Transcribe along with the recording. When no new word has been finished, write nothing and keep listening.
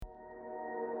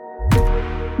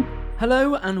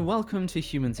Hello and welcome to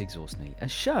Humans Exhaust Me, a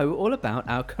show all about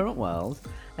our current world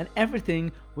and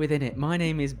everything within it. My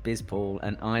name is Biz Paul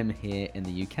and I'm here in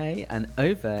the UK, and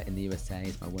over in the USA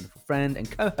is my wonderful friend and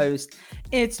co-host.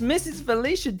 It's Mrs.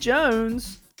 Felicia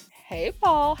Jones. Hey,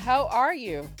 Paul, how are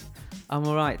you? I'm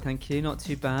all right, thank you. Not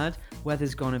too bad.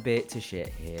 Weather's gone a bit to shit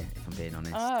here, if I'm being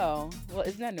honest. Oh, well,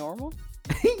 isn't that normal?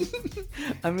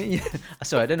 I mean,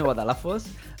 sorry, I don't know what that laugh was.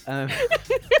 Um,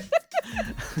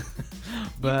 You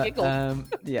but giggled.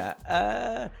 yeah,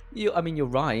 I mean, you're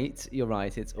right. You're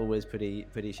right. It's always pretty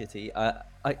shitty.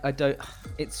 I don't.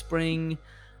 It's spring.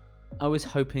 I was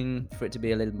hoping for it to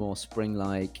be a little more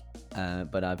spring-like,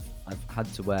 but I've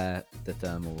had to wear the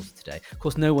thermals today. Of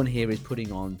course, no one here is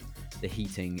putting on the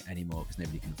heating anymore because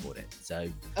nobody can afford it. So,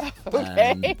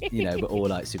 Okay. we're all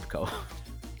like super cold.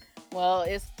 Well,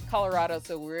 it's Colorado,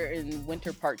 so we're in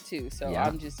winter part two. So Yeah.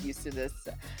 I'm just used to this.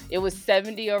 It was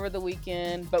 70 over the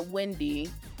weekend, but windy.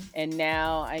 And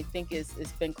now I think it's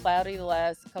been cloudy the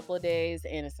last couple of days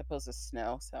and it's supposed to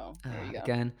snow. So there you go.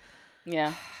 Again,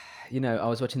 Yeah. I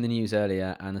was watching the news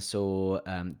earlier and I saw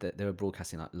that they were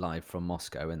broadcasting like live from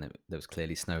Moscow, and there was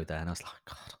clearly snow there, and I was like,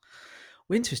 God,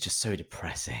 winter's just so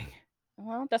depressing.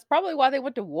 Well, that's probably why they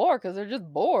went to war because they're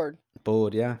just bored.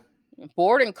 Bored, yeah.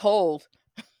 Bored and cold.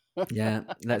 Yeah,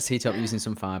 let's heat up using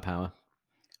some firepower.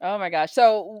 Oh my gosh.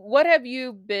 So, what have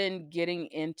you been getting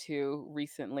into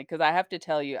recently? Because I have to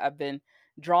tell you, I've been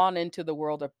drawn into the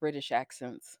world of British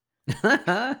accents.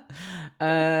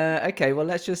 Okay, well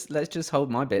let's just hold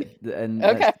my bit and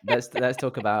let's Okay. let's let's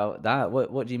talk about that.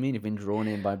 What do you mean you've been drawn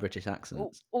in by British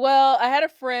accents? Well, I had a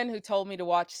friend who told me to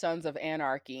watch Sons of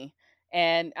Anarchy,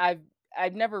 and I've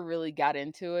never really got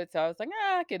into it. So I was like,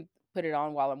 I can put it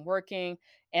on while I'm working.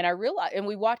 And I realized, and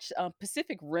we watched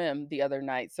Pacific Rim the other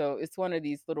night. So it's one of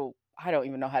these little, I don't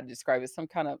even know how to describe it, some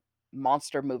kind of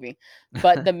monster movie.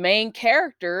 But the main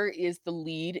character is the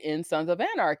lead in Sons of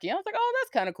Anarchy. I was like, oh,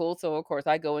 that's kind of cool. So of course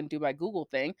I go and do my Google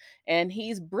thing, and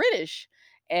he's British.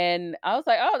 And I was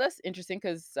like, oh, that's interesting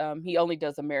because he only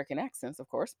does American accents, of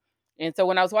course. And so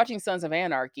when I was watching Sons of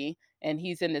Anarchy and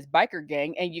he's in this biker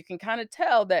gang, and you can kind of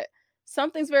tell that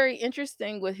something's very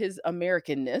interesting with his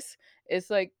Americanness. It's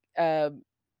like,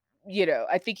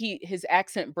 I think his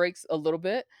accent breaks a little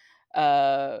bit.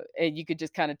 And you could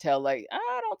just kind of tell, like,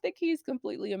 I don't think he's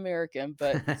completely American,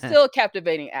 but still a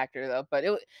captivating actor though. But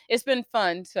it's been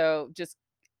fun. So just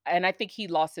and I think he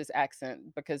lost his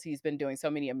accent because he's been doing so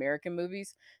many American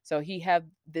movies. So he have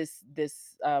this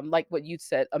like what you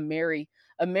said, a Mary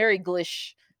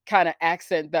Glish kind of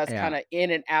accent that's Yeah. kind of in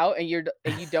and out, and you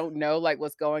don't know like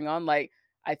what's going on. Like,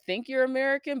 I think you're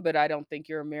American, but I don't think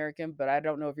you're American, but I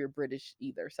don't know if you're British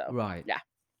either. So Right. yeah,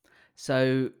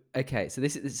 So okay, so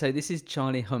this is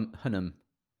Charlie Hunnam, Hunnam.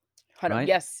 right?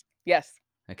 Yes, yes.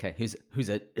 Okay, who's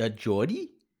a Geordie?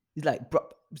 He's like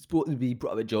supposed to be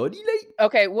proper Geordie,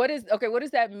 like. What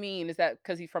does that mean? Is that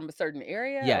because he's from a certain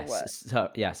area or Yes.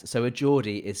 what? So a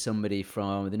Geordie is somebody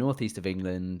from the northeast of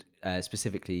England,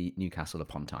 specifically Newcastle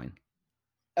upon Tyne.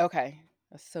 Okay,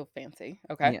 that's so fancy.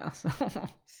 Okay, Yes.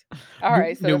 all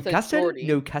right. So that's a Newcastle, Geordie.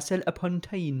 Newcastle upon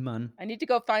Tyne, man. I need to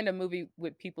go find a movie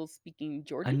with people speaking I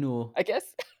Geordie, know, I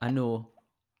guess. I know.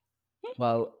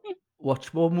 Well,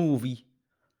 watch more movie.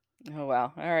 Oh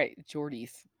wow. All right,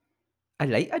 Geordies. I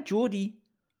like a Geordie.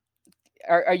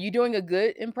 Are you doing a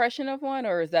good impression of one,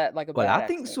 or is that like a Well, bad I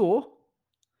think accent? so.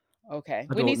 Okay,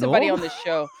 I we need don't somebody know. on the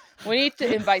show. We need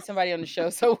to invite somebody on the show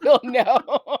so we'll know.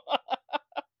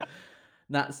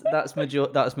 That's my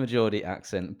Geordie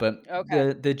accent, but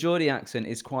Okay. the Geordie accent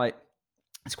is quite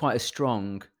a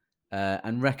strong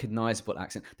and recognizable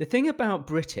accent. The thing about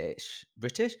British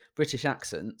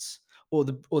accents, or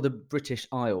the British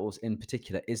Isles in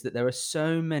particular, is that there are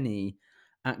so many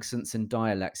accents and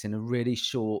dialects in a really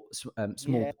short, Yeah.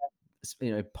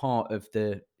 small, part of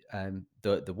the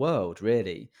world,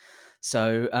 really.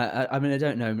 So, I mean, I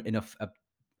don't know enough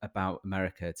about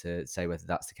America to say whether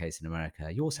that's the case in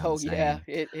America. You all sound the Oh yeah,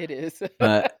 same. it is.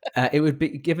 But, it would be,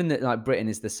 given that, like, Britain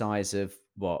is the size of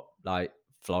what, like,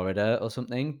 Florida or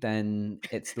something, then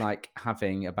it's like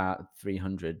having about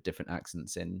 300 different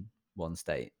accents in one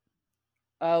state.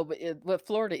 Oh, but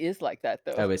Florida is like that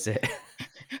though. Oh, is it?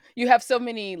 You have so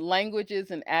many languages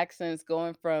and accents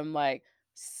going from like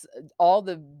all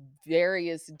the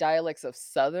various dialects of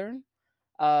Southern.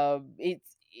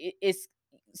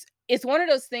 It's one of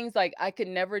those things like I could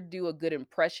never do a good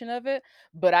impression of it,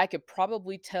 but I could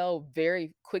probably tell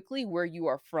very quickly where you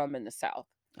are from in the South.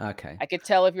 Okay. I could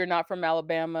tell if you're not from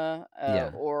Alabama,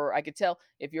 Yeah. or I could tell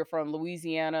if you're from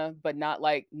Louisiana, but not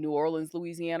like New Orleans,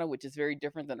 Louisiana, which is very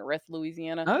different than the rest of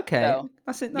Louisiana. Okay. So,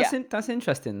 That's it. yeah. That's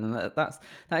interesting, and that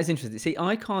is interesting. See,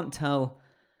 I can't tell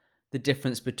the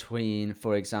difference between,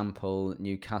 for example,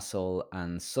 Newcastle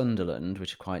and Sunderland,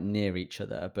 which are quite near each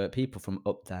other, but people from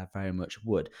up there very much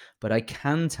would. But I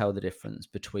can tell the difference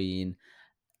between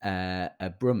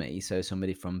a Brummie, so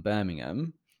somebody from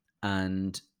Birmingham,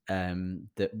 and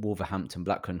the Wolverhampton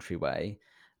Black Country way,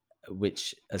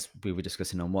 which, as we were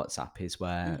discussing on WhatsApp, is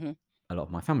where Mhm. a lot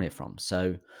of my family are from.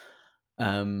 So,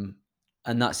 um,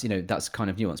 and that's that's kind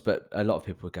of nuanced, but a lot of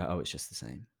people would go, "Oh, it's just the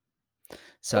same." Oh,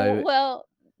 So, well,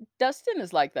 Dustin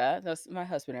is like that. That's my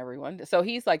husband, everyone. So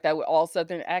he's like that with all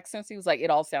Southern accents. He was like, "It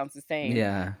all sounds the same."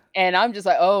 yeah. And I'm just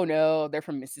like, "Oh, no, they're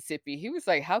from Mississippi." He was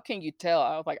like, "How can you tell?"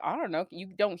 I was like, "I don't know. You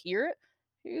don't hear it?"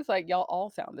 He was like, "Y'all all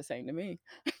sound the same to me."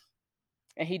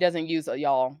 And he doesn't use a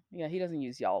y'all. Yeah, he doesn't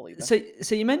use y'all either.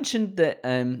 So you mentioned that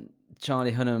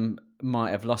Charlie Hunnam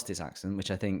might have lost his accent,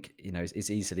 which I think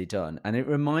is easily done, and it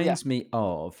Yeah. reminds me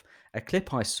of a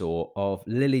clip I saw of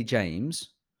Lily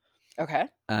James, Okay.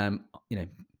 you know,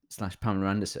 slash Pamela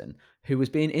Anderson, who was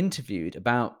being interviewed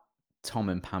about Tom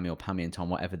and Pammy, or Pammy and Tom,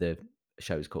 whatever the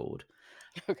show's called.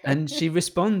 Okay. And she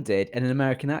responded in an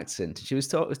American accent. She was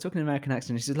talking in an American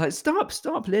accent. And she's like, "Stop,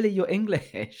 stop, Lily, you're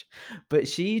English." But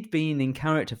she'd been in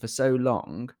character for so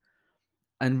long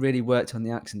and really worked on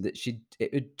the accent that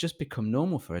it would just become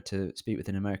normal for her to speak with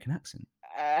an American accent.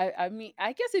 I mean,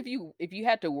 I guess if you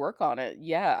had to work on it,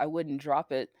 yeah, I wouldn't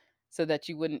drop it so that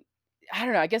you wouldn't I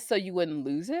don't know, I guess so you wouldn't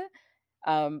lose it.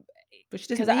 Um, But she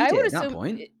doesn't Because I need it would at that assume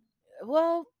point. it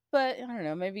well, but I don't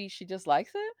know, maybe she just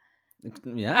likes it?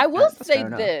 Yeah, I will that's say fair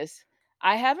enough. this,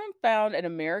 I haven't found an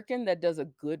American that does a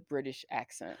good British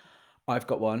accent. I've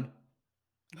got one.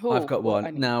 I've Who? got Well, one.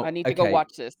 I Now, need to go okay,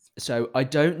 watch this. so I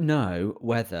don't know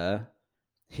whether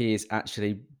he is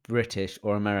actually British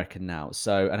or American now.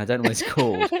 So, and I don't know what he's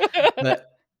called, but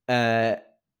uh,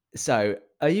 so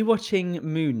are you watching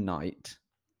Moon Knight?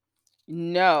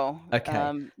 No, Okay,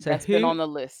 so that's been on the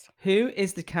list. who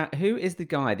is the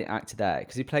guy that acted there?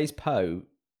 Because he plays Poe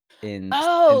in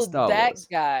Oh, Star that Wars.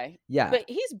 guy, Yeah, but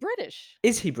he's British.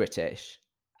 is he British?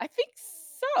 I think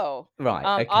so. Right.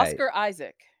 Okay. Oscar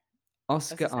Isaac, that's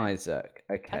Oscar his name. Isaac.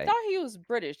 I Okay. thought he was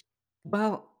British.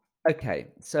 Well, okay.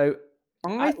 So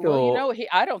I I well, you thought know,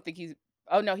 I don't think he's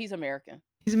oh, no, he's American.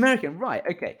 he's American, right?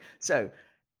 Okay. So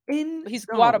in He's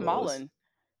Star Wars, Guatemalan.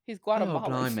 He's oh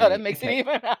Guatemalan, so that blimey. makes it Okay.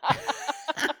 even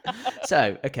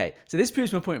So okay. So this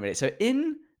proves my point really. So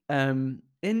in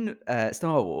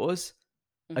Star Wars,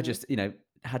 I Mhm, just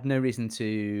had no reason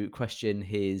to question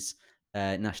his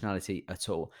nationality at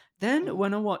all. Then mhm.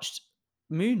 when I watched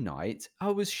Moon Knight, I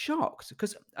was shocked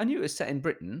because I knew it was set in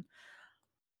Britain,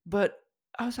 but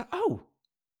I was like, oh,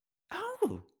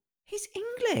 he's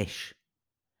English.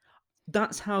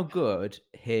 That's how good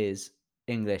his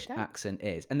English That accent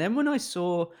is. And then when I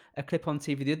saw a clip on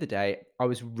TV the other day, I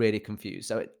was really confused.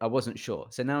 So I wasn't sure.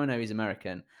 So now I know he's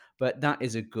American, but that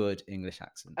is a good English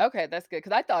accent. okay, that's good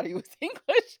because I thought he was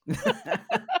English.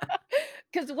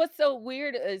 Because what's so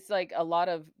weird is, like, a lot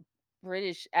of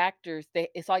British actors,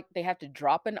 it's like they have to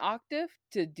drop an octave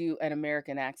to do an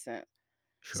American accent.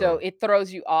 So Sure. it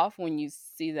throws you off when you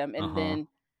see them, Uh and huh. then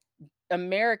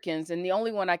Americans, and the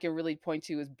only one I can really point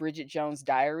to is Bridget Jones'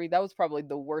 Diary. That was probably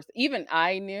the worst. Even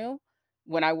I knew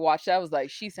when I watched that, I was like,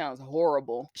 "She sounds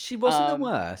horrible." She wasn't the Um,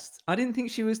 worst. I didn't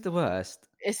think she was the worst.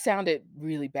 it sounded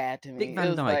really bad to Dick me. It Van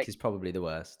was Dyke like, is probably the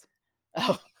worst.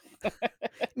 "Oh."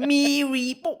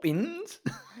 Mary Poppins.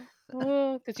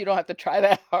 Because you don't have to try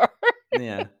that hard.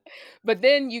 Yeah. But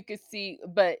then you could see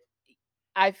but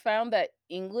I found that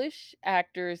English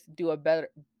actors do a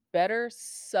better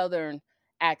Southern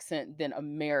accent than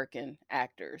American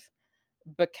actors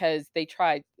because they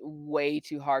tried way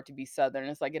too hard to be Southern.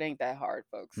 It's like, it ain't that hard,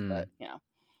 folks, but, Hmm.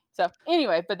 So,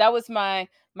 anyway, but that was my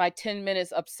 10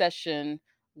 minutes obsession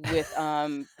with,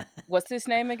 what's his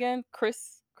name again?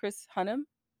 Chris Hunnam?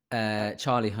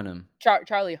 Charlie Hunnam.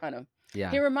 Charlie Hunnam. He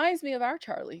Yeah. reminds me of our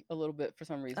Charlie a little bit for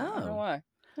some reason. I don't know Oh, why. I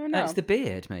don't it's know. the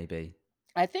beard, maybe,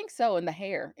 I think so, in the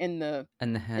hair, and the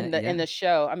hair. in Yeah. the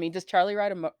show. I mean, does Charlie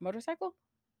ride a motorcycle?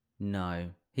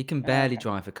 No, he can barely Okay.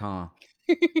 drive a car.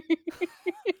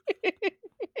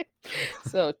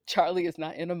 So, Charlie is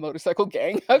not in a motorcycle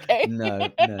gang, okay.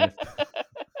 No, no.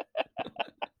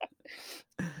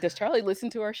 Does Charlie listen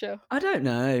to our show? I don't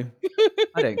know.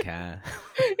 I don't care.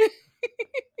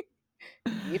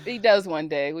 If he does one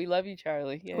day, we love you,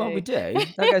 Charlie. Well, we Yay. do.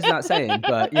 That goes without saying,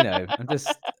 but I'm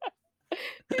just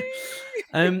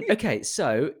okay,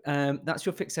 so that's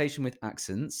your fixation with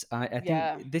accents. I think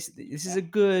Yeah, this is yeah. a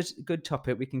good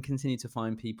topic. We can continue to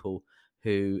find people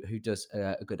who does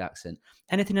a good accent.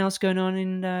 Anything else going on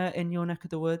in your neck of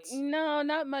the woods? No,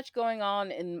 not much going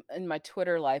on in my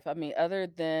Twitter life. I mean, other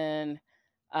than,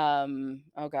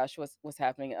 Oh gosh, what's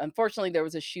happening? Unfortunately, there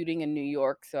was a shooting in New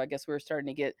York, so I guess we're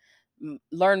starting to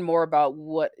learn more about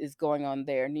what is going on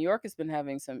there. New York has been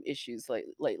having some issues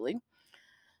lately.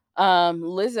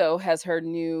 Lizzo has her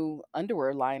new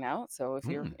underwear line out, so if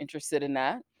you're Mm, interested in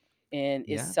that, and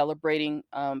is yeah. celebrating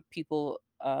people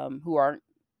who aren't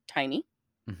tiny,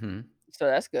 Hmm. so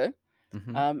that's good.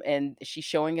 Hmm. And she's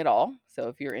showing it all. So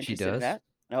if you're She interested in does. that,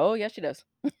 oh yeah, she does.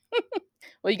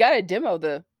 Well, you got to demo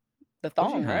the Of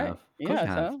course you thong, right? have. Of course Yeah. you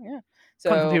have. So yeah.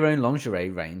 Can't have So your own lingerie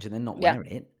range and then not yeah, wear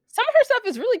it. some of her stuff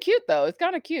is really cute though. It's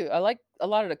kind of cute. I like a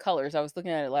lot of the colors. I was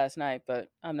looking at it last night, but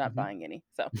I'm not Hmm. buying any.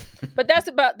 So, but that's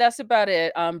about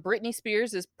it. Britney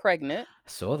Spears is pregnant. I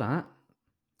saw that.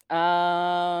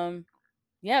 Um,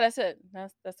 yeah, that's it.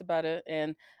 That's about it.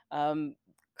 And um,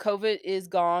 COVID is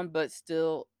gone, but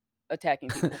still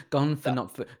attacking people. So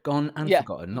Gone and yeah,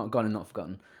 forgotten, not gone and not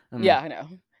forgotten. yeah, I know.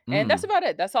 And that's Mm. about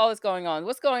it. That's all that's going on.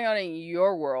 What's going on in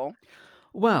your world?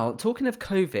 Well, talking of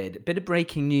COVID, bit of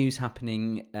breaking news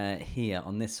happening here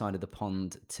on this side of the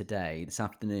pond today, this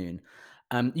afternoon.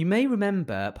 You may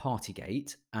remember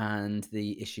Partygate and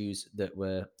the issues that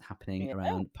were happening Yeah.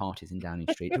 around parties in Downing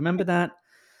Street. Do you remember that?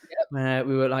 Yep. Where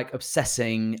we were like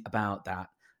obsessing about that.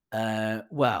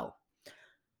 Well,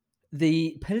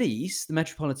 the police, the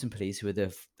Metropolitan Police, who are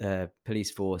the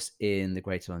police force in the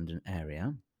Greater London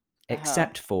area, Uh-huh.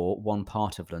 except for one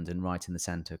part of London right in the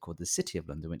centre called the City of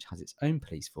London, which has its own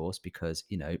police force because,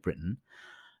 Britain.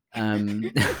 Um,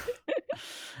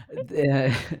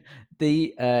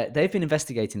 they've been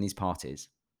investigating these parties.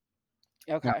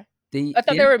 Now, Okay. the I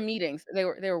thought the they were meetings. They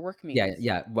were work yeah, meetings.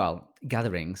 yeah. Well,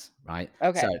 gatherings, right? So,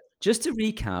 Okay. just to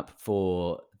recap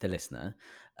for the listener,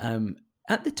 um,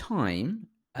 at the time,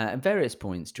 at various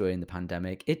points during the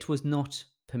pandemic, it was not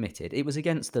permitted. It was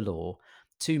against the law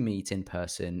to meet in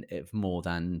person if more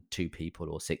than two people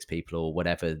or six people or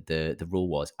whatever the rule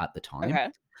was at the time. Okay.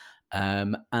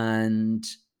 And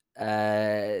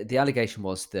the allegation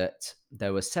was that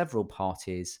there were several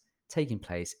parties taking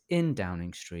place in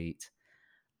Downing Street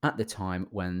at the time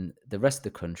when the rest of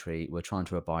the country were trying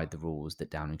to abide the rules that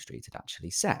Downing Street had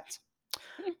actually set.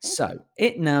 So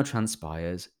it now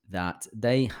transpires that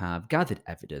they have gathered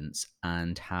evidence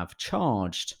and have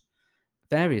charged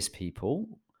various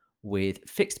people with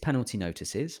fixed penalty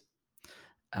notices,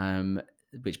 um,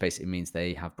 which basically means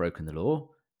they have broken the law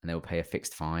and they will pay a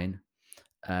fixed fine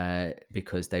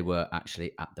because they were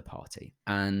actually at the party.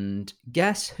 And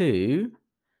guess who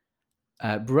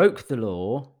broke the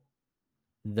law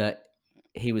that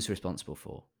he was responsible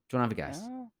for? Do you want to have a guess?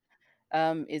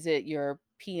 Oh. Is it your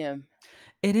PM?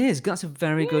 It is. That's a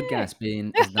very good Yay! guess,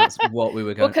 being as that's what we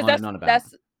were Well, going because on and on about.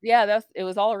 that's yeah, that's it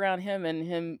was all around him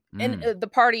and, Mm, the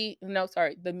party no,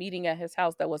 sorry, the meeting at his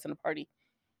house that wasn't a party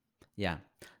yeah.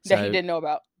 that he So didn't know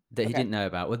about. that he Okay. didn't know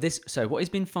about. Well, this. So what he's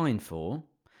been fined for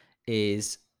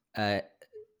is uh,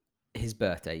 his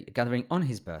birthday, gathering on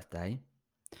his birthday,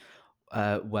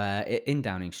 in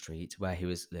Downing Street, where he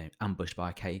was ambushed by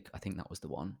a cake. I think that was the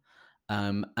one.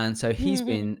 And so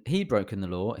he broken the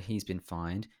law. He's been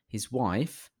fined. His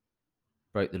wife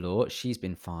broke the law. She's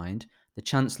been fined. The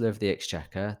Chancellor of the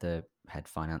Exchequer, the head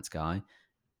finance guy,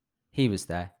 he was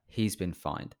there. He's been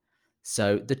fined.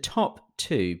 So the top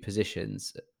two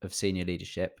positions of senior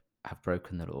leadership have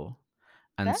broken the law.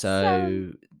 And That's,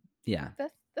 so, yeah.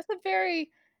 that's a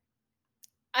very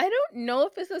I don't know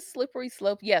if it's a slippery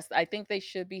slope. Yes, I think they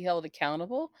should be held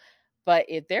accountable, but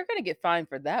if they're gonna get fined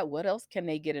for that, what else can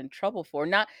they get in trouble for?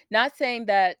 Not saying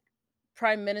that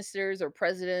prime ministers or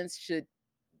presidents should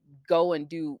go and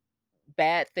do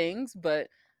bad things, but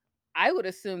I would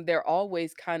assume they're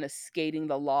always kinda skating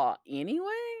the law anyway?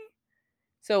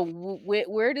 So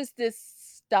where does this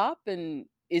stop, and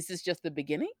is this just the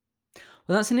beginning?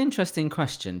 Well, that's an interesting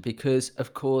question because,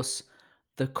 of course,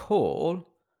 the call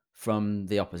from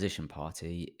the opposition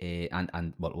party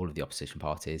and well, all of the opposition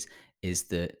parties is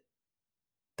that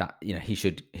he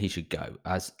should go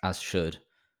as should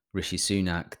Rishi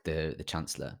Sunak, the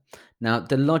chancellor. Now,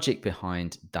 the logic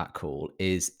behind that call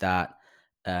is that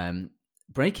um,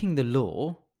 breaking the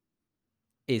law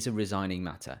is a resigning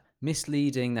matter.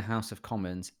 Misleading the House of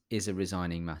Commons is a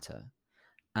resigning matter,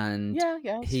 and Yeah,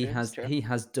 yeah, it's he true, it's has true. he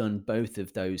has done both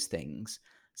of those things.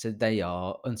 So they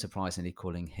are unsurprisingly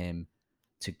calling him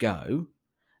to go.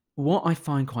 What I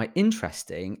find quite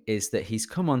interesting is that he's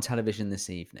come on television this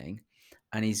evening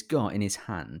and he's got in his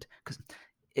hand, because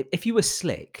if you were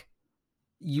slick,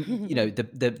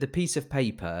 the piece of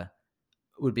paper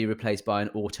would be replaced by an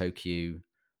auto cue.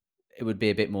 It would be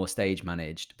a bit more stage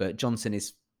managed, but Johnson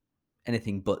is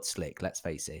anything but slick. Let's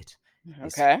face it,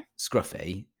 it's Okay.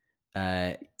 scruffy.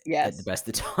 at the Yes. best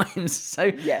of times. So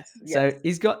Yes, so yes.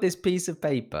 he's got this piece of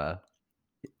paper,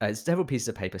 several pieces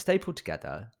of paper stapled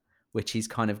together, which he's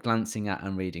kind of glancing at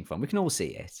and reading from. We can all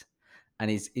see it. And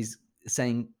he's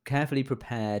saying carefully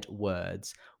prepared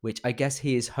words, which I guess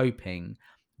he is hoping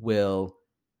will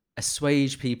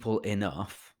assuage people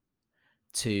enough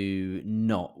to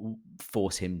not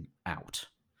force him out.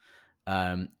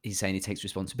 He's saying he takes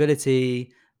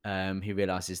responsibility. He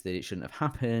realizes that it shouldn't have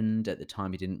happened. At the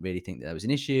time, he didn't really think that there was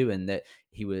an issue, and that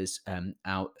he was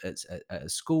out at a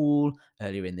school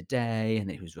earlier in the day, and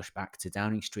that he was rushed back to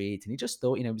Downing Street, and he just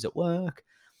thought, he was at work.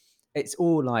 It's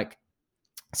all like,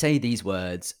 say these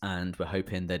words, and we're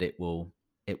hoping that it will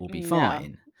be No.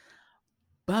 fine.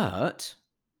 But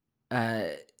uh,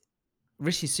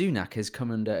 Rishi Sunak has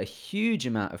come under a huge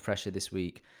amount of pressure this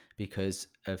week because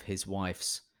of his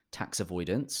wife's tax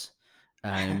avoidance.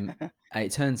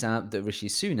 It turns out that Rishi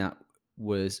Sunak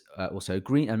was also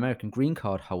a American green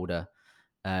card holder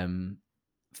um,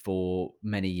 for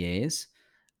many years,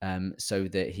 so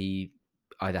that he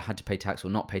either had to pay tax or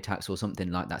not pay tax or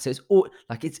something like that. So it's all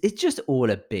like it's just all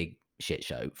a big shit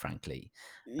show, frankly.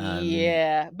 Um,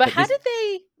 Yeah, but but how this, did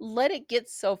they let it get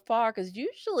so far? Because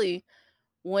usually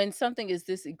when something is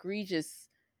this egregious,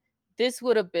 this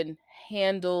would have been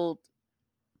handled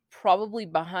probably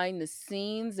behind the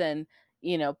scenes and,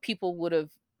 people would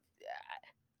have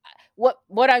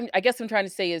I guess I'm trying to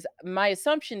say is my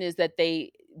assumption is that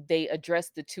they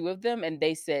addressed the 2 of them and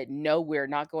they said, "No, we're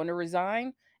not going to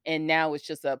resign," and now it's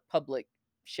just a public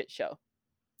shit show.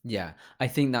 yeah, I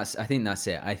think that's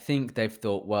it. I think they've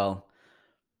thought, well,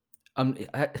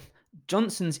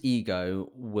 Johnson's ego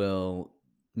will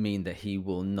mean that he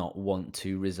will not want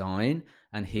to resign,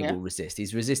 and he Yeah. will resist.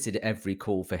 He's resisted every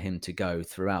call for him to go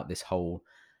throughout this whole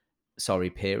sorry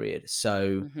period.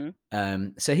 So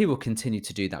Mhm. so he will continue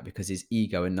to do that because his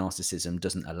ego and narcissism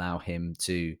doesn't allow him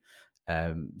to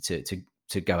um to to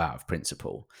to go out of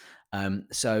principle.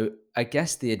 So I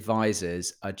guess the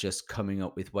advisors are just coming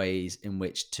up with ways in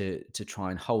which to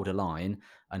try and hold a line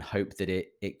and hope that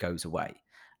it goes away.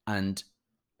 And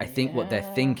I think what they're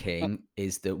Yeah. thinking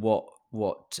is that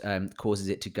what causes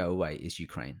it to go away is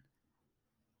Ukraine.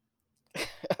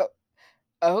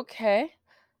 Okay.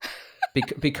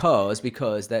 Because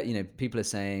that, people are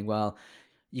saying, well,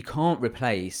 you can't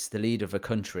replace the leader of a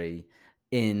country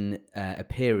in a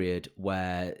period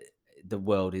where the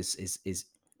world is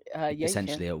Yeah, you can.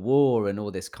 essentially at war and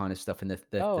all this kind of stuff, and the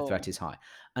threat Oh, is high.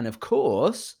 And of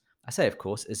course, I say of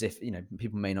course as if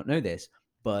people may not know this,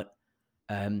 but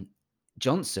um,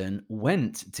 Johnson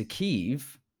went to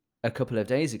Kiev a couple of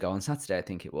days ago on Saturday, I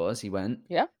think it was. He went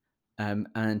yeah.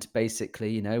 and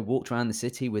basically, walked around the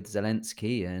city with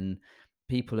Zelensky, and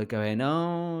people are going,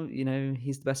 "Oh,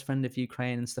 he's the best friend of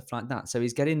Ukraine," and stuff like that. So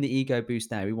he's getting the ego boost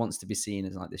there. He wants to be seen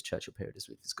as like this Churchill period, as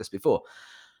we've discussed before.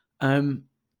 Um,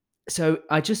 so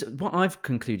what I've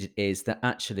concluded is that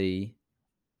actually,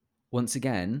 once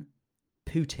again,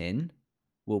 Putin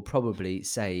will probably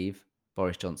save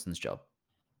Boris Johnson's job.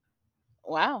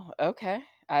 Wow, okay.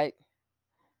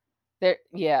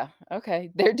 Yeah,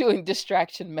 okay. They're doing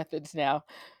distraction methods now.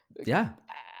 Yeah,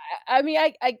 I mean,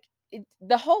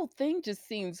 the whole thing just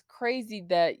seems crazy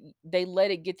that they let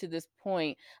it get to this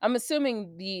point. I'm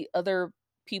assuming the other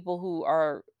people who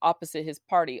are opposite his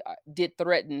party did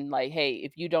threaten, like, "Hey,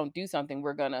 if you don't do something,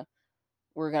 we're gonna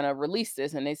release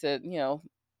this." And they said,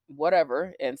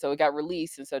 whatever. And so it got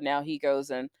released, and so now he goes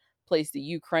and plays the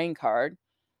Ukraine card.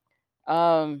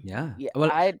 yeah. Yeah, Well,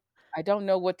 I don't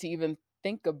know what to even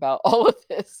think about all of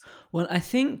this. Well, I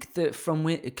think that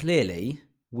clearly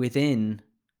within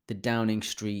the Downing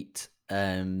Street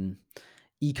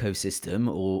ecosystem,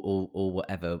 or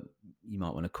whatever you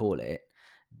might want to call it,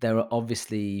 there are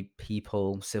obviously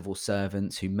people, civil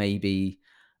servants, who maybe,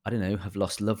 I don't know, have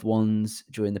lost loved ones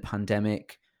during the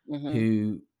pandemic, Mhm.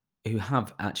 who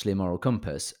have actually a moral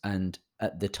compass, and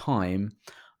at the time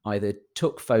either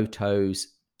took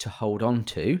photos to hold on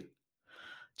to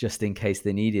just in case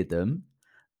they needed them,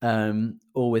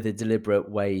 or with a deliberate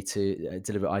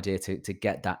idea to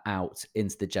get that out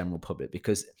into the general public.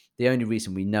 Because the only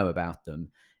reason we know about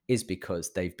them is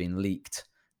because they've been leaked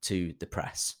to the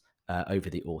press over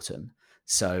the autumn.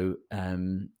 So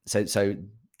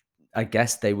I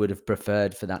guess they would have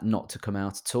preferred for that not to come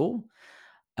out at all.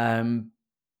 Um,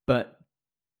 but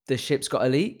the ship's got a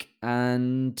leak,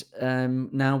 and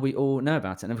now we all know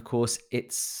about it. And of course,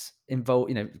 it's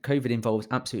involved. COVID involves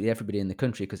absolutely everybody in the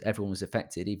country because everyone was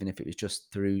affected, even if it was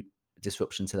just through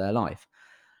disruption to their life.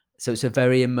 So it's a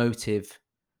very emotive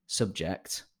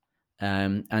subject,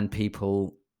 and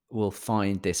people will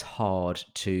find this hard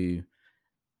to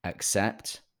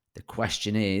accept. The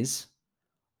question is,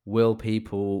 will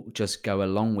people just go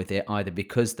along with it either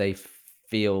because they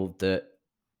feel that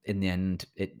in the end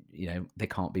they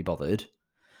can't be bothered,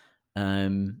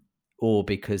 um, or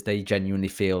because they genuinely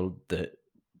feel that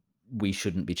we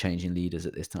shouldn't be changing leaders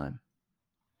at this time?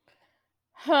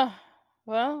 Huh.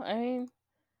 Well, I mean,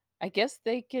 I guess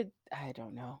they could. I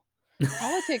don't know.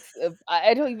 Politics.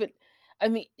 I don't even. I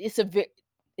mean, it's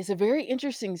a very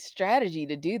interesting strategy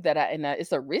to do that, and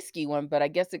it's a risky one, but I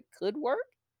guess it could work.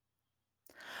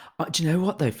 Do you know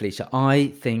what though, Felicia? I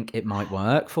think it might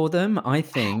work for them. I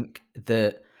think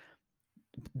that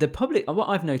the public, what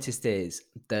I've noticed is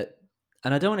that,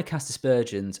 and I don't want to cast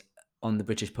aspersions on the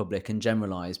British public and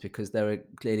generalize because there are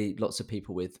clearly lots of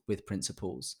people with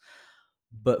principles.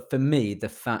 But for me, the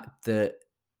fact that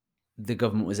the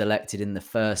government was elected in the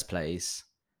first place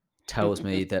tells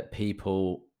me that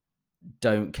people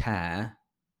don't care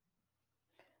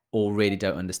or really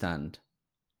don't understand.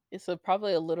 It's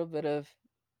probably a little bit of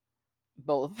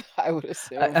both, I would I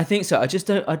assume. think so. I just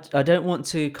don't. I don't want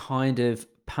to kind of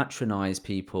patronize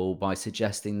people by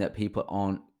suggesting that people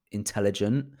aren't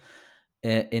intelligent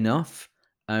enough.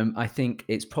 I think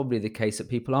it's probably the case that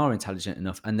people are intelligent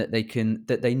enough and that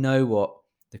they know what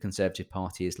the Conservative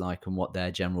Party is like and what their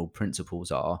general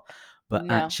principles are, but No,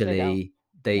 they don't. actually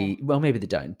No. they well maybe they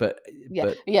don't, Yeah.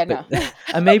 but Yeah. but No.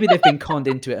 and maybe they've been conned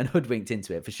into it and hoodwinked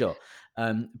into it for sure.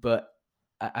 But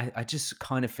I just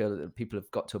kind of feel that people have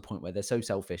got to a point where they're so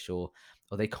selfish or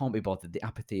they can't be bothered. The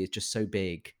apathy is just so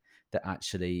big that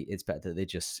actually it's better that they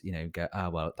just go, oh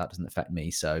well, that doesn't affect me,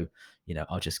 so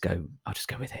I'll just go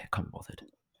with it. I can't be bothered.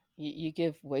 You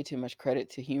give way too much credit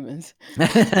to humans.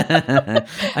 I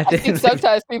I think think,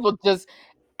 sometimes people just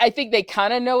I think they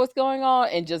kinda know what's going on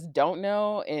and just don't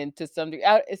know, and to some degree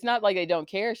it's not like they don't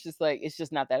care, it's just like, it's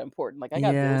just not that important, like, I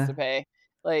got bills to yeah. pay.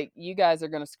 Like, you guys are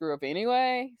gonna screw up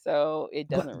anyway, so it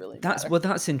Well, doesn't really that's matter. well,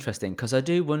 that's interesting because I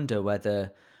do wonder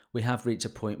whether we have reached a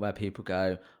point where people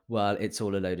go, well, it's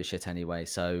all a load of shit anyway,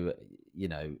 so you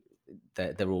know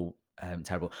they're all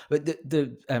terrible. But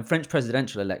the French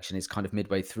presidential election is kind of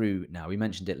midway through now. We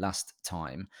mentioned it last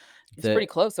time. It's That pretty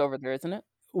close over there, isn't it?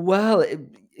 Well,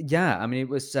 yeah, I mean, it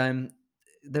was, there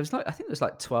was like, I think there was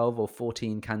like 12 or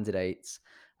 14 candidates,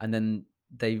 and then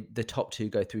the top two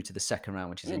go through to the second round,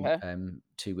 which is in Okay.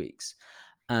 2 weeks,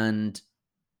 and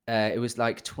it was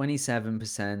like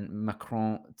 27%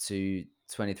 Macron to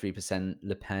 23%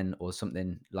 Le Pen, or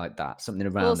something like that, something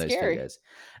It's a little around those scary. figures.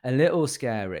 A little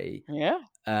scary, Yeah.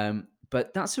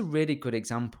 but that's a really good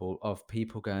example of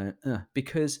people going, "Ugh,"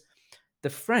 because the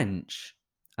French,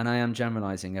 and I am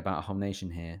generalizing about a whole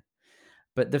nation here,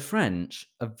 but the French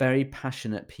are very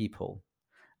passionate people,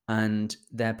 and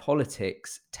their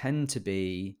politics tend to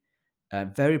be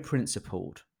very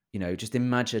principled. Just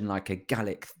imagine like a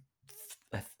Gallic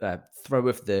throw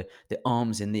of the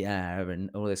arms in the air and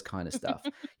all this kind of stuff.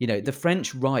 The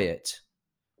French riot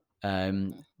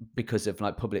um, because of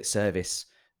like public service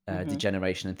Mhm.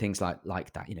 degeneration and things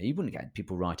like that. You wouldn't get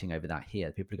people writing over that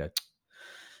here. People go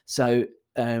so.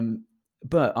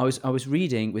 But I was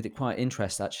reading with quite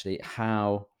interest actually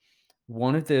how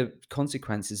one of the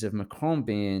consequences of Macron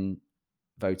being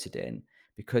voted in,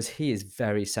 because he is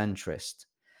very centrist,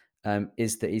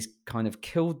 is that he's kind of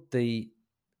killed the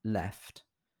left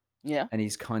Yeah. and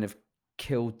he's kind of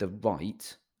killed the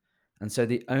right. And so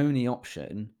the only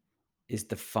option is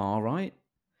the far right.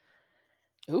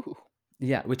 Ooh.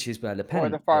 Yeah, which is where Le Or the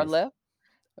Pen far is. left.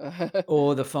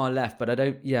 Or the far left. But I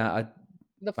don't, yeah,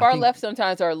 The I far think, left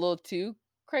sometimes are a little too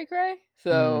cray cray, mm,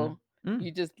 so mm.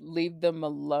 you just leave them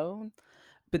alone.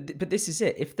 But this is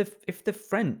it. If the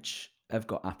French have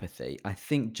got apathy, I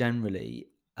think generally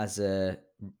as a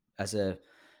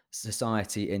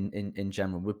society in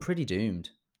general, we're pretty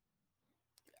doomed.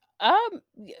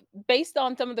 Based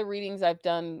on some of the readings I've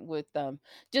done with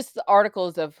just the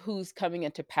articles of who's coming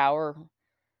into power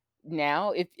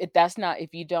now, if that's not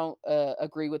if you don't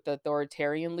agree with the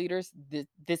authoritarian leaders,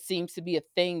 this seems to be a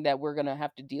thing that we're gonna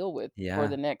have to deal with for Yeah.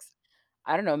 the next,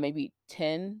 I don't know, maybe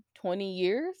 10, 20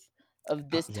 years of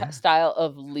this Yeah. style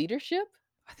of leadership.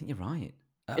 I think you're right.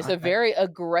 It's I a very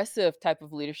aggressive type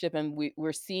of leadership, and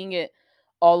we're seeing it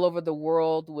all over the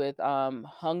world with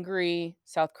Hungary,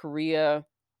 South Korea,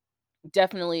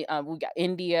 definitely. We got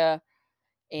India,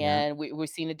 yeah. and we've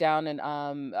seen it down in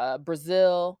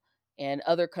Brazil and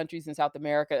other countries in South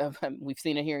America. We've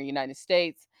seen it here in the United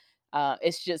States.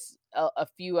 It's just a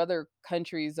few other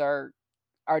countries are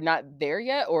not there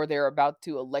yet, or they're about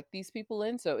to elect these people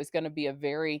in. So it's going to be a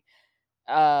very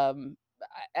um,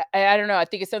 I don't know. I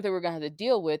think it's something we're gonna have to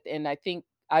deal with, and I think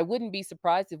I wouldn't be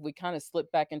surprised if we kind of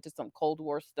slip back into some Cold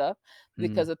War stuff Mm.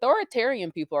 because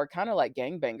authoritarian people are kind of like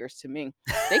gangbangers to me.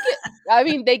 They get, I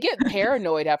mean, they get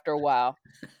paranoid after a while.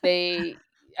 They,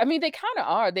 I mean, they kind of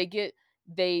are. They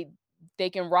they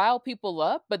can rile people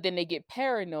up, but then they get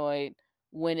paranoid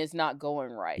when it's not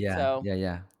going right. Yeah, So yeah,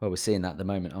 yeah. Well, we're seeing that at the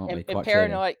moment, aren't we? and Quite clearly.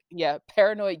 paranoid, yeah,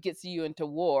 paranoid gets you into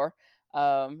war.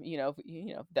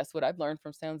 That's what I've learned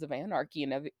from Sounds of Anarchy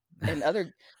and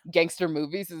other gangster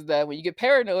movies is that when you get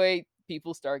paranoid,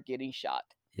 people start getting shot.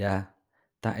 Yeah,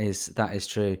 that is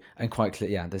true, and quite clear.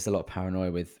 Yeah, there's a lot of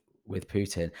paranoia with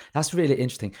Putin. That's really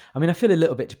interesting. I mean, I feel a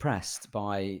little bit depressed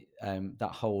by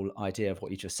that whole idea of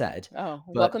what you just said, Oh,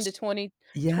 but welcome to twenty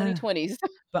yeah, twenties.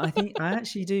 but I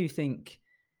actually do think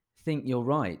you're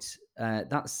right.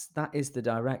 That is the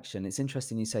direction. It's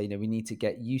interesting you say, we need to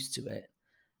get used to it.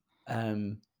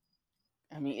 Um,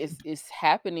 I mean, it's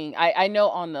happening. I know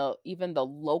on the even the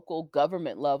local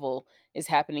government level is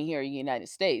happening here in the United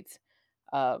States.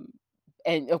 Um,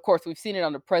 and of course, we've seen it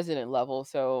on the president level.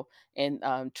 So, and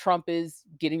Trump is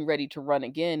getting ready to run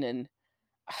again, and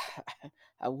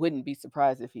I wouldn't be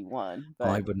surprised if he won.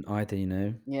 I But wouldn't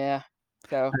either. yeah,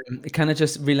 so Can I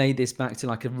just relay this back to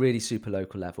like a really super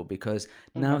local level? Because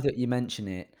now okay. that you mention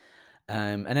it,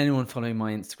 and anyone following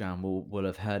my Instagram will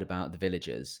have heard about the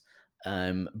villagers.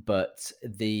 But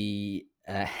the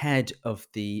head of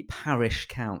the parish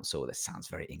council, this sounds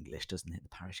very English, doesn't it? The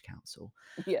parish council.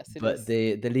 Yes, it But is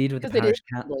the leader of the because it is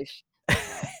parish council, English.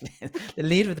 the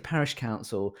leader of the parish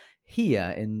council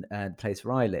here in the place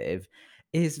where I live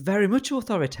is very much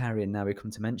authoritarian. Now we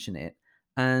come to mention it,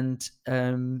 and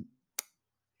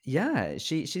yeah,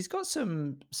 she's got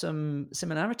some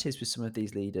similarities with some of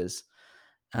these leaders.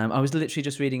 I was literally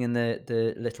just reading in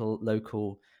the little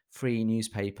local free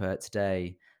newspaper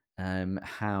today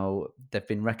how they've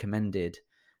been recommended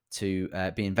to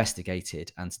be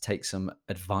investigated and to take some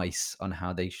advice on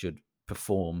how they should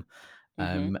perform.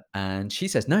 Hmm. And she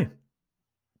says no.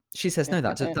 She says no.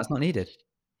 That's not needed.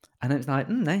 And it's like,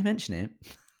 they mention it.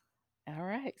 All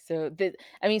right. So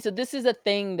I mean, so this is a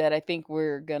thing that I think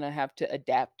we're gonna have to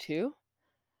adapt to.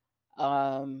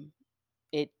 Um,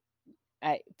 it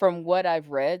from what I've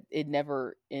read, it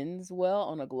never ends well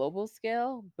on a global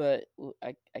scale, but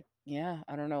yeah,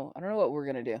 I don't know. I don't know what we're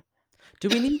gonna do. Do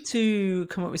we need to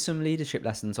come up with some leadership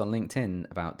lessons on LinkedIn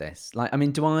about this? Like, I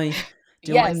mean, do I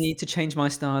Yes, need to change my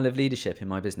style of leadership in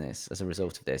my business as a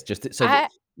result of this? Just so that,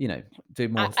 I you know, do I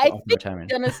more I think authoritarian.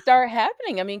 it's gonna start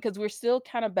happening. I mean, because we're still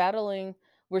battling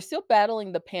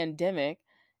the pandemic,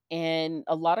 and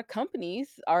a lot of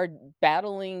companies are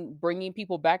battling bringing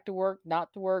people back to work,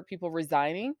 not to work, people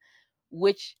resigning,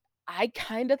 which I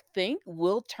kind of think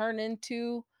will turn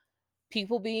into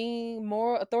people being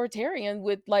more authoritarian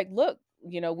with like, look,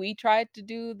 we tried to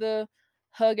do the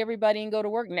hug everybody and go to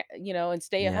work, and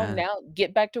stay at home Yeah. now,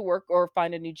 get back to work or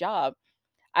find a new job.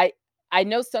 I I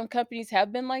know some companies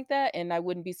have been like that, and I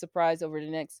wouldn't be surprised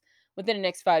within the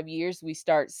next 5 years, we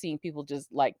start seeing people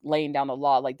just like laying down the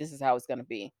law, like this is how it's gonna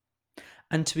be.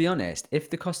 And to be honest, if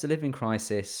the cost of living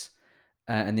crisis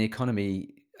and the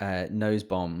economy nose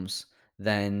bombs,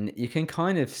 then you can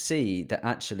kind of see that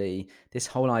actually this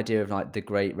whole idea of like the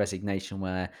great resignation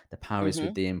where the power is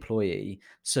with Mhm. the employee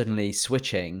suddenly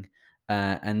switching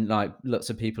and like lots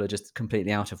of people are just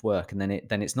completely out of work and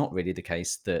then it's not really the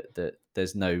case that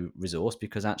there's no resource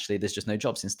because actually there's just no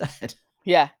jobs instead.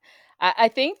 Yeah. I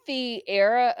think the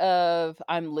era of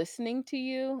I'm listening to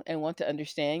you and want to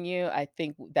understand you, I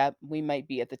think that we might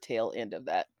be at the tail end of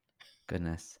that.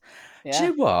 Goodness. Do Yeah. you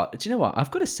know what? Do you know what?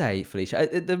 I've got to say, Felicia,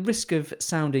 at the risk of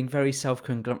sounding very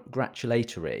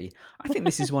self-congratulatory, I think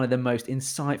this is one of the most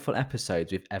insightful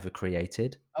episodes we've ever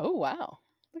created. Oh, wow.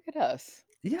 Look at us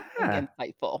being Yeah.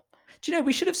 insightful. Do you know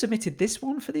we should have submitted this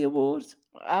one for the award?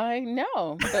 I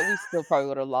know, but we still probably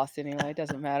would have lost anyway. It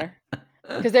doesn't matter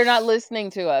because they're not listening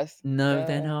to us. No,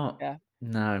 they're So, not. yeah.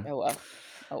 No. Oh, well.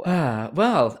 Oh, well.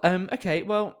 Well, okay.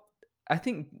 Well, I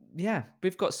think, yeah,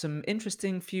 we've got some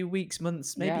interesting few weeks,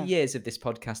 months, maybe Yeah. years of this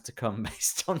podcast to come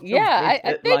based on the Yeah, way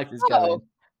I that think life is so. going.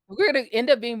 We're gonna end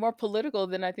up being more political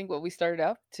than I think what we started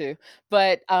out to.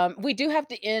 But, we do have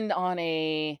to end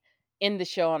the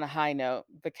show on a high note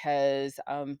because,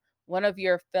 one of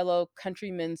your fellow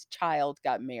countrymen's child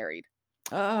got married.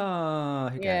 Oh,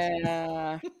 who cares?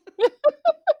 Yeah.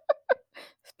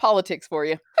 It's politics for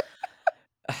you.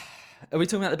 Are we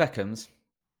talking about the Beckhams?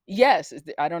 Yes,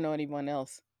 I don't know anyone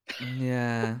else.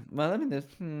 Yeah. Well, I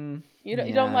mean, You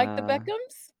don't like the yeah.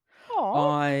 Beckhams? Oh.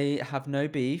 I have no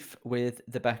beef with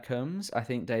the Beckhams. I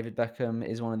think David Beckham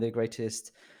is one of the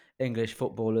greatest English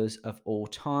footballers of all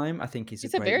time. I think he's a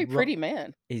He's a great very rock. pretty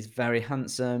man. He's very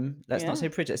handsome. Let's not Yeah. say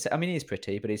pretty. I mean, he's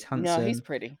pretty, but he's No, he's handsome.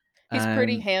 pretty. He's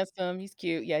pretty, Um, handsome, he's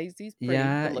cute. Yeah, he's pretty to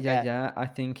yeah, look yeah, at. yeah. I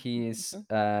think he's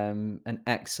Mhm. an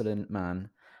excellent man.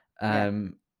 Yeah.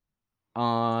 Um,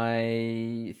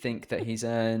 I think that he's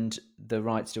earned the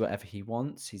right to do whatever he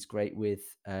wants. He's great with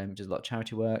does a lot of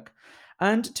charity work.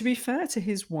 And to be fair to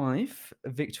his wife,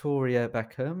 Victoria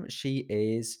Beckham, she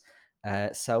is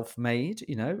self-made.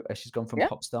 She's gone from Yeah.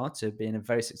 pop star to being a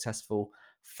very successful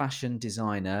fashion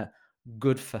designer.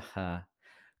 Good for her.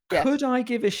 Yes. Could I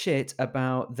give a shit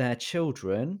about their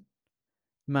children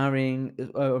marrying,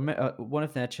 one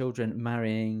of their children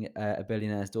marrying a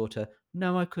billionaire's daughter?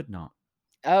 No, I could not.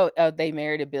 Oh, they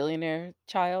married a billionaire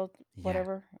child? Yeah.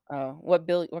 Whatever? Oh,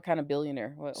 what kind of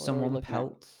billionaire? What are we Someone looking at?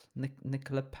 Peltz,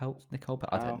 Nicola Peltz, Nicole Peltz.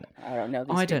 I don't Oh, know. I don't know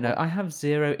these I don't know. people. I have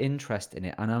zero interest in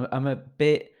it, and I'm a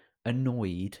bit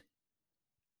annoyed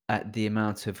at the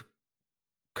amount of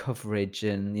coverage,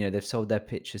 and they've sold their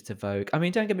pictures to Vogue. I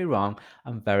mean, don't get me wrong.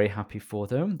 I'm very happy for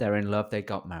them. They're in love. They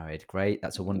got married. Great.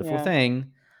 That's a wonderful Yeah.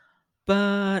 thing.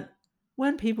 But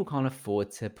when people can't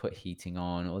afford to put heating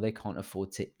on or they can't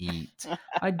afford to eat,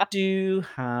 I do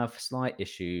have slight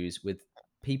issues with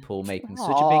people making such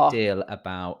a big Aw. deal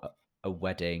about a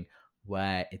wedding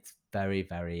where it's very,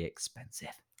 very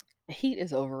expensive. Heat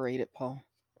is overrated, Paul.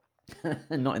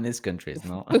 Not in this country, it's Foo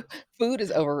not. Food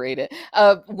is overrated.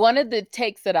 One of the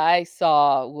takes that I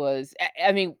saw was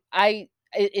I mean,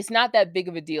 it's not that big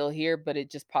of a deal here, but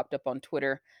it just popped up on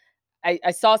Twitter.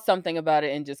 I saw something about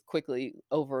it and just quickly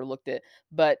overlooked it.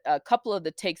 But a couple of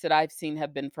the takes that I've seen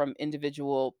have been from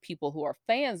individual people who are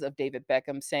fans of David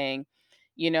Beckham saying,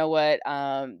 you know what?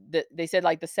 They said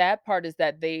like the sad part is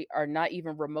that they are not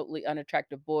even remotely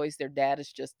unattractive boys. Their dad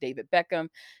is just David Beckham.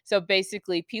 So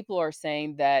basically, people are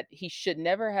saying that he should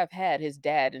never have had his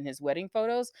dad in his wedding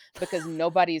photos because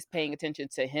nobody is paying attention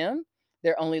to him.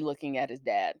 They're only looking at his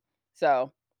dad.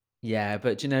 So Yeah,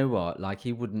 but do you know what? Like,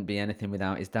 he wouldn't be anything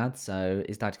without his dad, so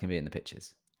his dad can be in the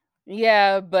pictures.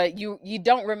 yeah, but you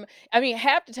don't I mean,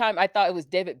 half the time I thought it was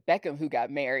David Beckham who got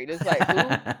married. It's like, "Who?"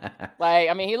 Like,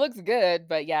 I mean, he looks good,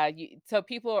 but yeah, so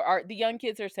people are the young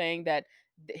kids are saying that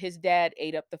his dad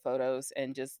ate up the photos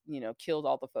and just, killed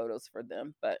all the photos for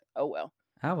them, but oh well.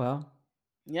 Oh, well.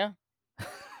 Yeah.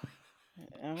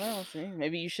 Well, see,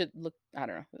 maybe you should look I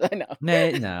don't know. I know. No,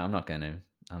 no, I'm not gonna.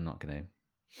 I'm not gonna.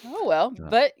 Oh well, But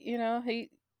but,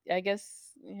 I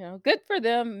guess, good for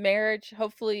them, marriage,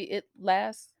 hopefully it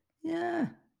lasts. yeah,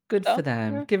 good for So,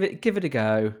 them. yeah. Give it a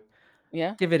go.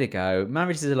 Yeah. Give it a go.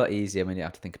 Marriage is a lot easier when you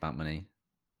have to think about money.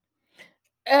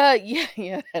 Yeah,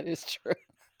 yeah, that is true.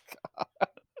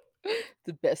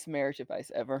 The best marriage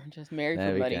advice ever. Just marry for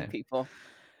There we money, go. people.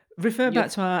 Refer You'll back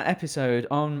to our episode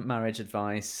on marriage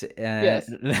advice,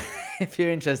 Yes. if you're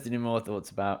interested in more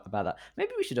thoughts about that.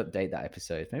 Maybe we should update that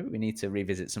episode. Maybe we need to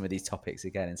revisit some of these topics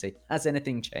again and see, has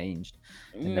anything changed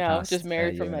in the No, just past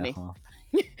marry for year and a money. half?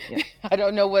 Yeah. I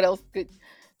don't know what else could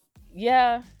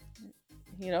Yeah,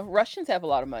 Russians have a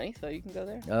lot of money, so you can go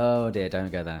there. Oh dear,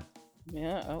 don't go there.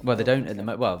 Yeah, oh, Well, they oh, don't at the okay.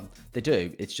 moment. Well, they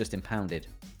do. It's just impounded.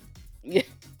 Yeah.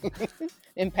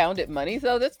 Impounded money,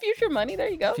 so that's future money, there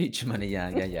you go. Future money, yeah,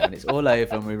 yeah, yeah. And it's all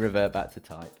over and we revert back to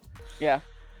type. Yeah.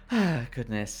 Ah,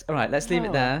 goodness. All right, let's leave it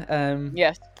Oh, well. there.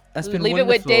 Yes. That's been Leave it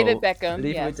with David wonderful. Beckham,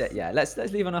 Leave it with yes. yeah. Let's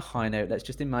leave on a high note. Let's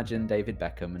just imagine David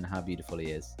Beckham and how beautiful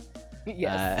he is.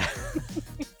 Yes.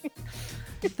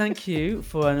 Uh, thank you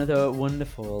for another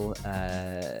wonderful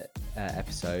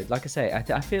episode. Like I say,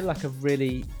 I feel like I've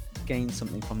really gained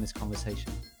something from this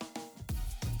conversation.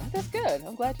 Oh, that's good,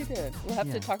 I'm glad you did. We'll have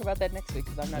Yeah, to talk about that next week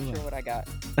because I'm we not will. sure what I got.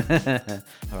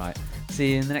 All right.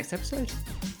 See you in the next episode.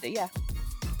 See ya.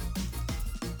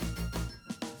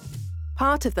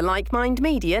 Part of the Like Mind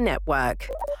Media Network.